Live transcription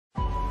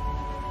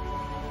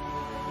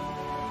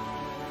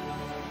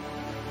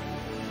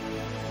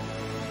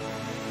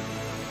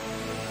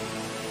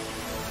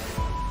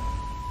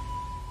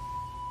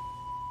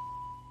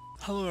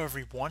Hello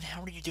everyone,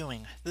 how are you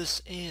doing?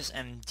 This is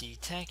MD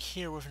Tech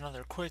here with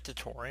another quick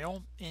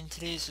tutorial. In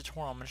today's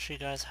tutorial I'm going to show you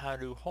guys how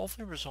to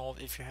hopefully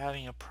resolve if you're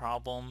having a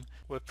problem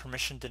with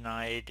permission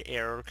denied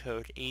error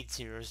code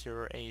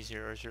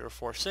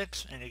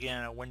 800a0046 and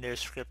again a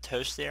Windows script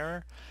host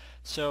error.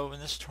 So in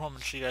this tutorial I'm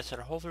going to show you guys how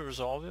to hopefully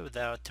resolve it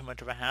without too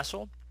much of a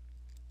hassle.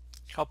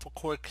 A couple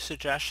quick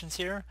suggestions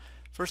here.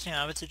 First thing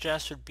I would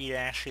suggest would be to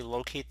actually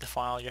locate the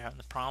file you're having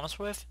the problems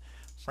with,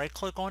 right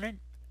click on it,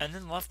 and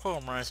then left click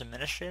on Run as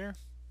Administrator,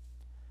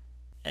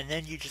 and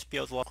then you just be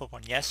able to left click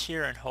on Yes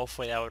here, and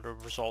hopefully that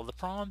would resolve the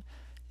problem.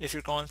 If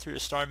you're going through the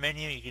Start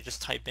menu, you can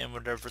just type in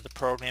whatever the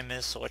program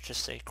is, so let's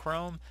just say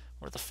Chrome,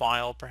 or the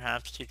file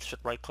perhaps. You just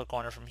right click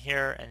on it from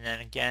here, and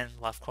then again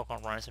left click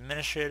on Run as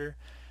Administrator.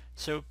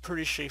 So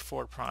pretty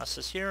straightforward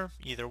process here,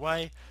 either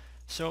way.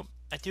 So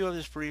I do have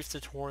this brief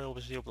tutorial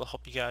was able to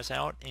help you guys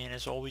out, and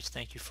as always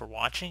thank you for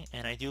watching,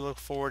 and I do look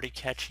forward to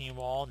catching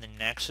you all in the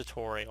next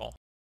tutorial.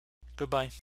 Goodbye.